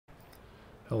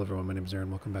Hello everyone, my name is Aaron.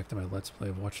 Welcome back to my Let's Play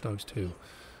of Watch Dogs 2.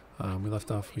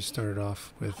 We started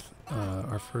off with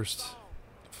our first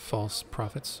false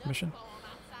prophets mission,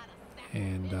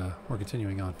 and we're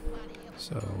continuing on.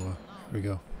 So here we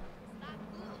go.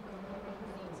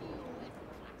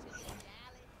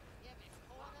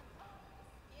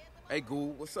 Hey,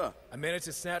 Ghoul, what's up? I managed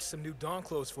to snatch some new Dawn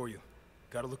clothes for you.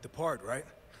 Gotta look the part, right?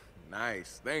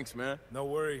 Nice. Thanks, man. No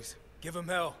worries. Give him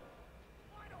hell.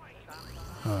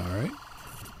 Alright.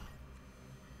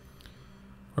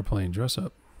 We're playing dress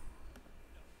up.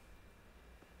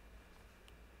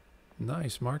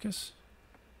 Nice, Marcus.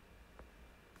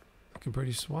 Looking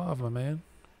pretty suave, my man.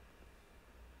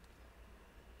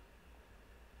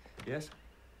 Yes?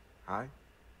 Hi,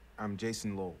 I'm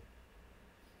Jason Lowell.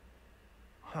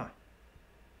 Huh.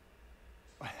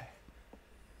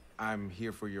 I'm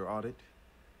here for your audit.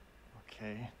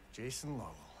 Okay, Jason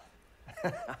Lowell.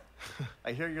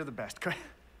 I hear you're the best.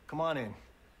 Come on in.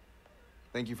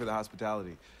 Thank you for the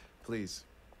hospitality. Please.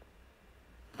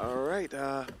 All right,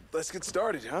 let's get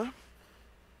started, huh?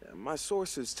 My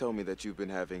sources tell me that you've been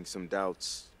having some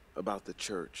doubts about the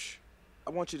church.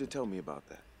 I want you to tell me about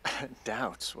that.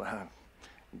 Doubts? Well,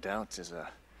 doubts is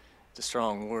it's a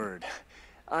strong word.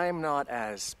 I'm not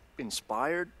as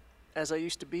inspired as I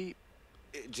used to be.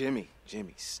 Jimmy,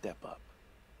 step up.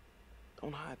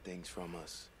 Don't hide things from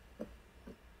us.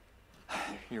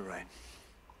 You're right.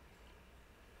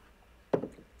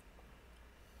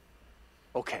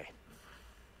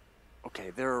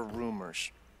 Okay, there are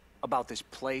rumors about this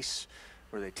place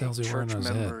where they take Tells you we're in church his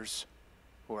head. members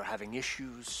who are having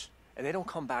issues, and they don't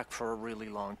come back for a really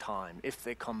long time, if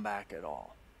they come back at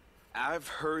all. I've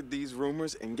heard these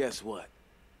rumors, and guess what?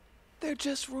 They're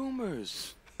just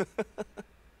rumors. But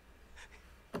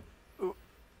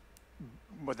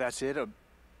that's it?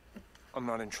 I'm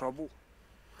not in trouble?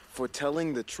 For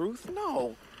telling the truth?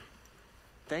 No.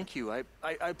 Thank you. I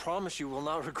promise you will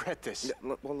not regret this.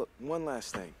 Yeah, well, look, one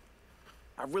last thing.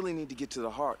 I really need to get to the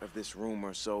heart of this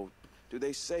rumor, so do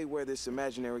they say where this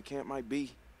imaginary camp might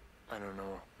be? I don't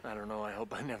know. I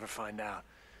hope I never find out.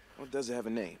 Well, does it have a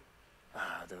name?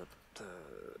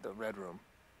 The Red Room.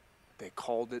 They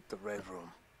called it the Red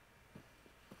Room.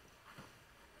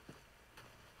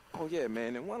 Oh, yeah,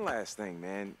 man, and one last thing,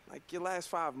 man. Like, your last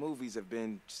 5 movies have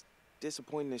been just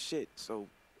disappointing as shit, so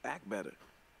act better.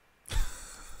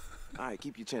 All right,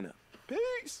 keep your chin up.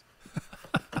 Peace!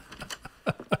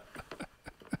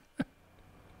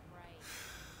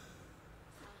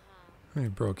 He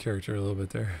broke character a little bit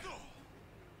there.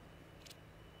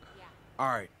 All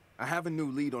right, I have a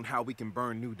new lead on how we can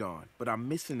burn New Dawn, but I'm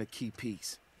missing a key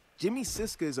piece. Jimmy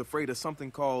Siska is afraid of something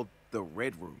called the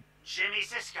Red Room. Jimmy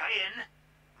Siska in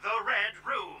the Red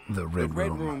Room. The Red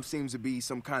Red Room. Room seems to be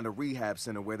some kind of rehab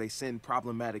center where they send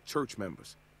problematic church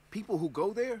members. People who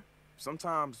go there,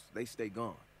 sometimes they stay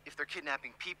gone. If they're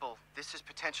kidnapping people, this is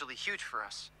potentially huge for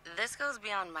us. This goes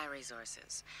beyond my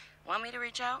resources. Want me to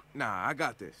reach out? Nah, I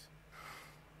got this.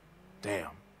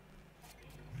 Damn.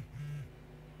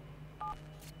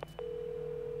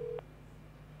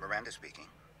 Miranda speaking.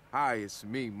 Hi, it's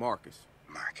me, Marcus.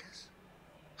 Marcus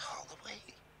Holloway.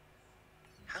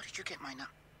 How did you get my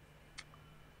number?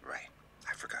 Right,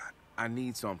 I forgot. I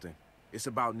need something. It's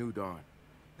about New Dawn.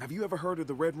 Have you ever heard of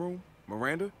the Red Room,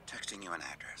 Miranda? Texting you an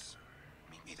address.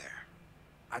 Meet me there.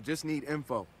 I just need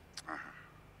info.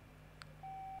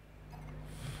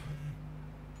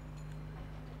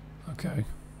 Okay.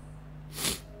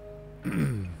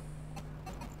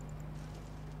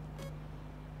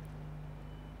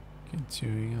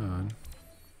 Continuing on.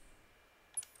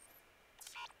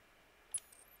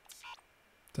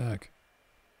 The heck?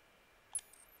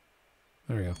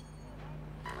 There we go.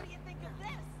 What do you think of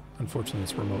this? Unfortunately,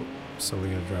 it's remote, so we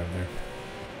gotta drive there.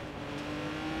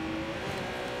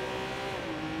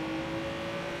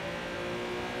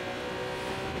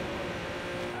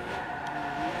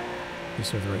 At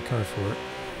least we have the right car for it.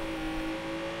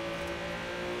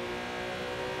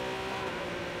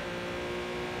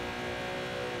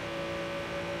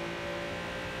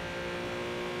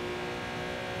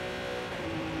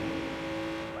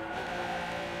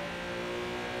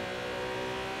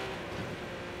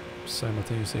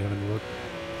 Simultaneously having to look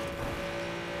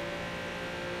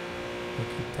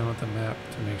down at the map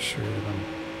to make sure that I'm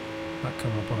not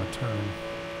coming up on a turn.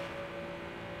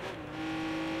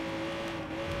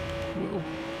 Whoa.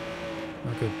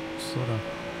 Not good. Slow down.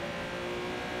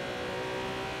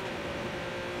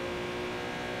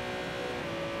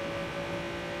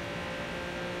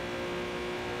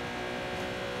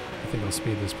 I think I'll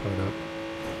speed this part up.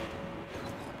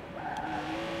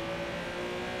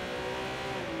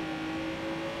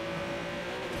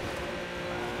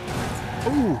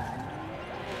 Ooh!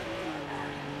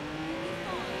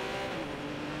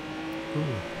 Ooh.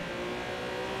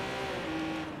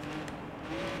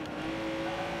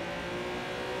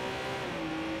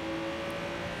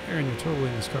 Aaron, you're totally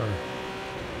in this car.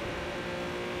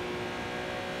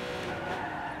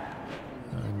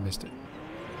 I missed it.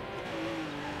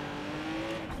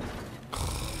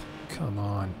 Come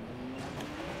on.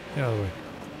 Get out of the way.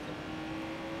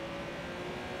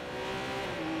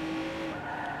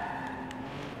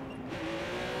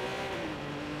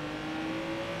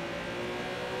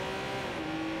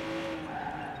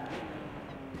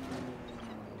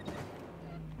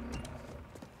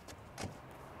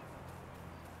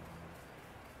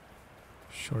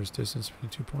 Shortest distance between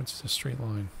 2 points is a straight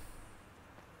line.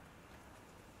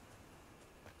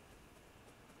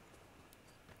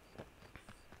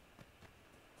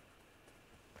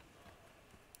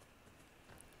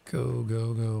 Go,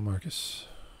 go, go, Marcus.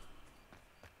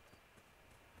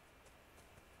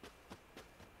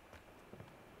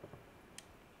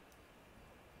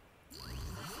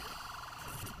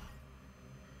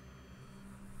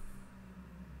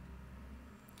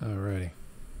 Alrighty.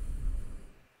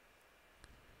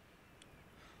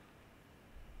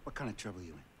 What kind of trouble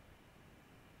you in?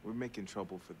 We're making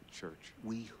trouble for the church.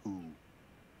 We who?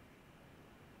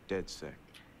 DEDSEC.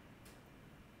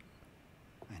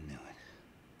 I knew it.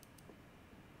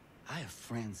 I have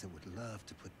friends that would love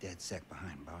to put DEDSEC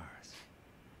behind bars.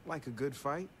 Like a good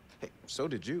fight? Hey, so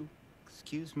did you.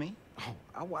 Excuse me? Oh,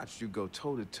 I watched you go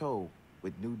toe-to-toe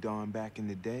with New Dawn back in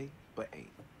the day, but hey,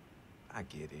 I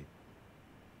get it.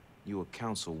 You a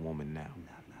councilwoman now.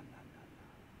 No.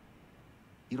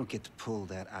 You don't get to pull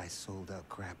that I sold out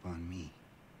crap on me.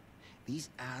 These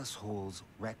assholes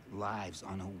wreck lives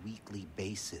on a weekly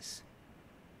basis.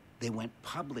 They went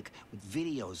public with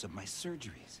videos of my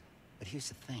surgeries. But here's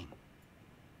the thing.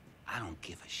 I don't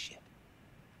give a shit.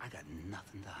 I got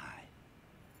nothing to hide.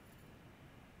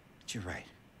 But you're right.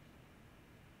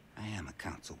 I am a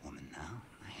councilwoman now.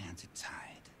 My hands are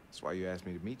tied. That's why you asked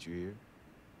me to meet you here.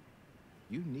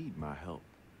 You need my help.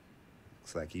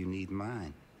 Looks like you need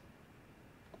mine.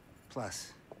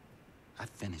 Plus, I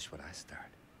finished what I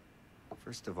started.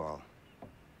 First of all,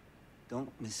 don't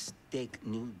mistake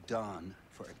New Dawn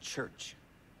for a church.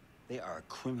 They are a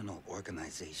criminal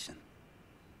organization.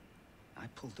 I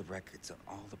pulled the records on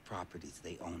all the properties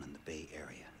they own in the Bay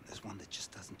Area. There's one that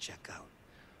just doesn't check out.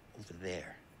 Over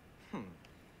there. They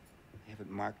have it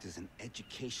marked as an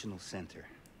educational center.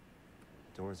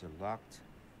 Doors are locked.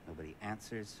 Nobody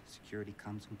answers. Security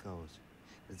comes and goes.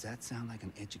 Does that sound like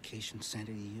an education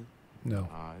center to you? No.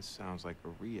 It sounds like a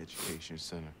re-education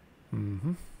center.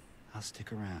 Mm-hmm. I'll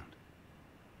stick around.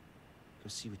 Go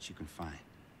see what you can find.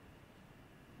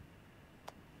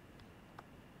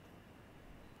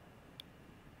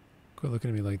 Quit looking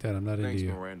at me like that. I'm not Thanks,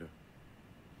 into you. Miranda.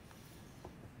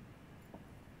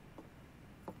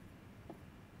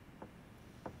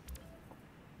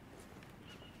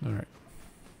 All right.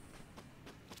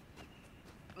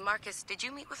 Marcus, did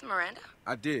you meet with Miranda?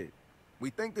 I did. We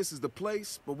think this is the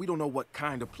place, but we don't know what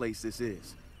kind of place this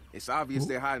is. It's obvious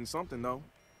they're hiding something, though.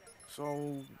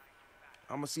 So,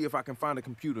 I'm gonna see if I can find a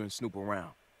computer and snoop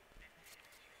around.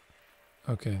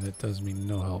 Okay, that does me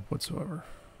no help whatsoever.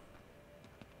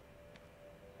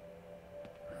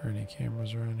 Are any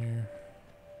cameras around here?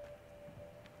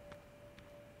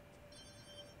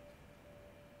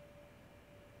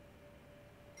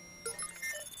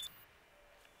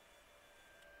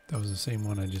 That was the same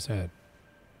one I just had.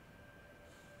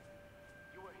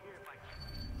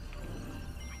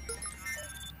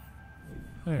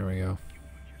 There we go.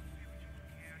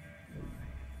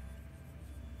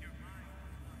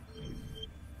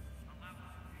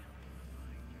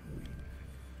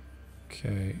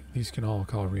 Okay, these can all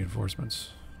call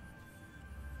reinforcements.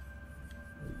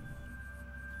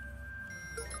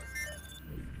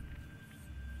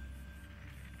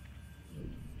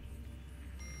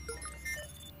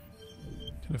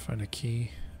 Can I find a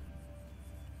key?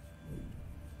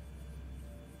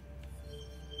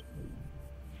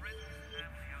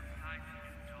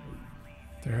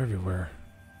 They're everywhere.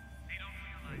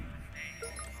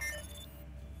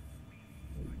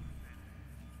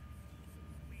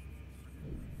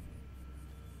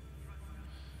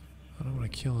 I don't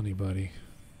want to kill anybody.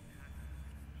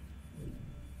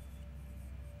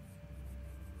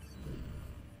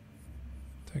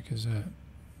 What the heck is that?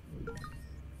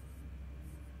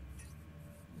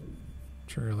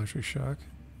 Trigger electric shock.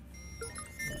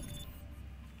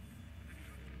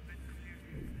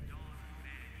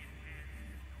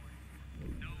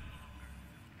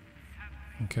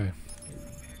 Okay.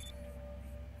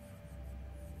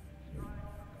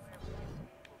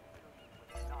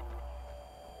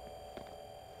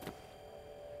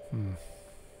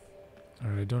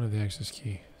 Alright, I don't have the access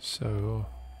key, so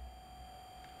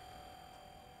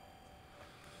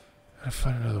I gotta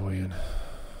find another way in.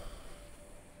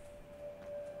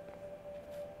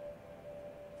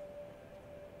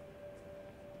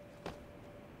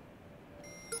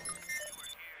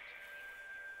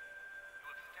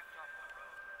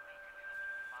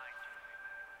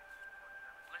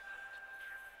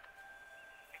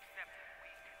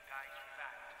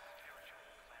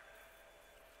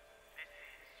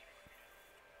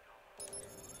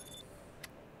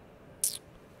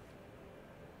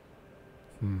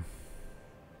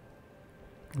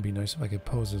 It'd be nice if I could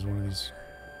pose as one of these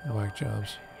whack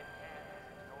jobs.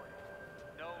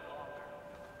 No longer.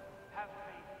 Have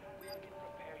faith, we can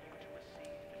prepare you to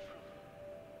receive the truth.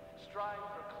 Strive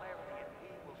for clarity and we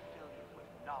will fill you with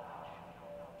knowledge.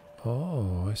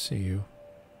 Oh, I see you.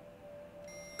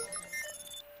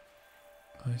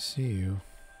 I see you.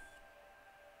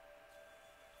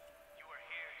 You are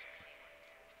here to clean.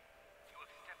 You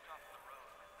have stepped off the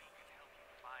road and we can help you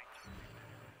find your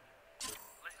way.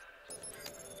 Listen to the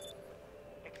truth.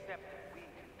 Accept that we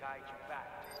can guide you back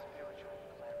to spiritual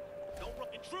clarity. Don't run,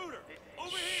 intruder!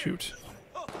 Over here! Shoot.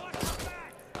 Oh, watch your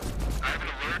back! I have an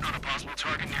alert on a possible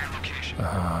target near your location.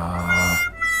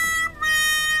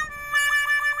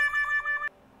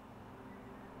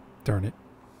 Darn it.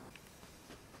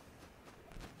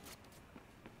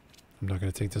 I'm not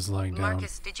gonna take this lying down.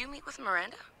 Marcus, did you meet with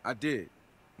Miranda? I did.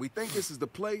 We think this is the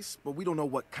place, but we don't know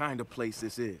what kind of place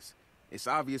this is. It's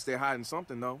obvious they're hiding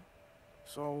something, though.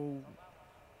 So,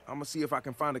 I'm gonna see if I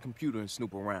can find a computer and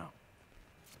snoop around.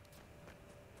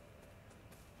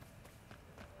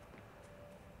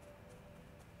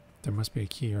 There must be a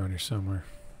key around here somewhere.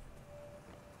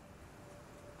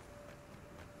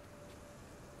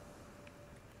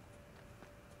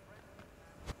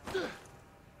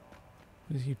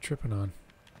 What is he tripping on?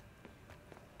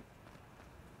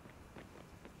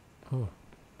 Oh,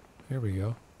 here we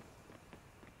go.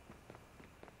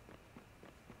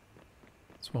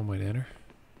 That's one way to enter.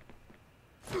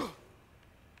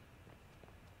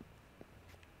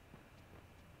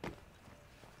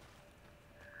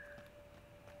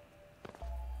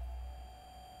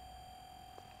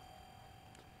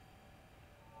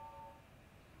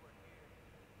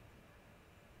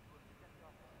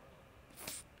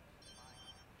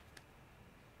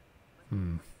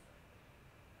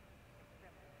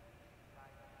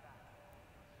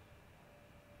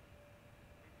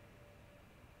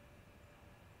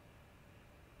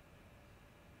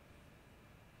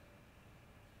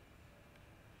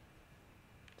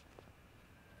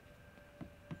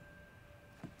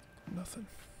 Nothing.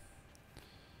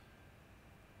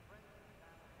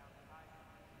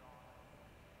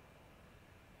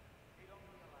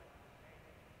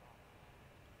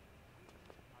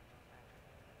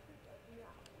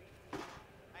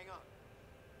 Hang on.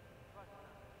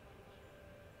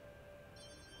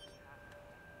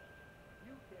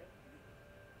 You can't do this.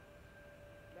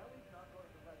 Nelly's not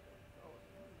going to let them go.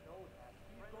 You know that.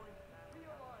 He's going to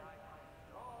realize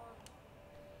Dawn.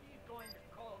 He's going to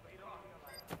call the Dawn.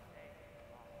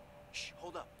 Shh,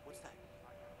 hold up. What's that?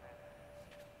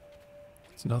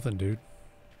 It's nothing, dude.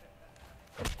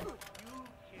 You can't do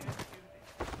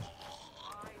this.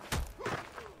 I this church.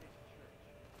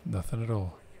 Nothing at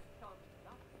all.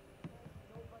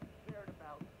 Nobody cared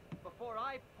about before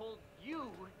I pulled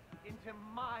you into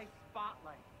my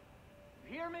spotlight.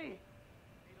 You hear me?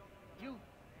 You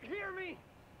hear me?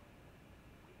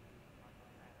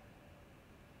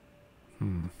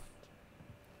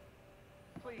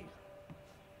 Please.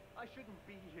 I shouldn't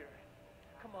be here.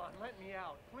 Come on, let me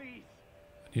out, please.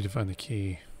 I need to find the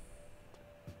key.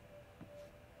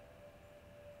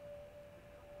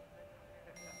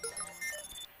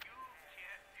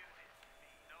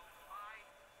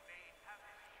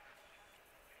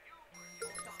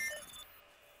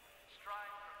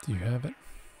 Do you have it?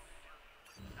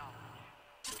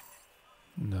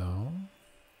 No.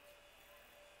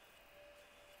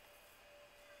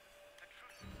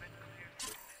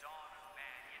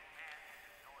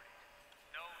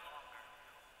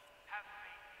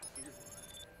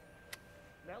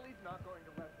 Nelly's not going to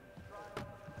let them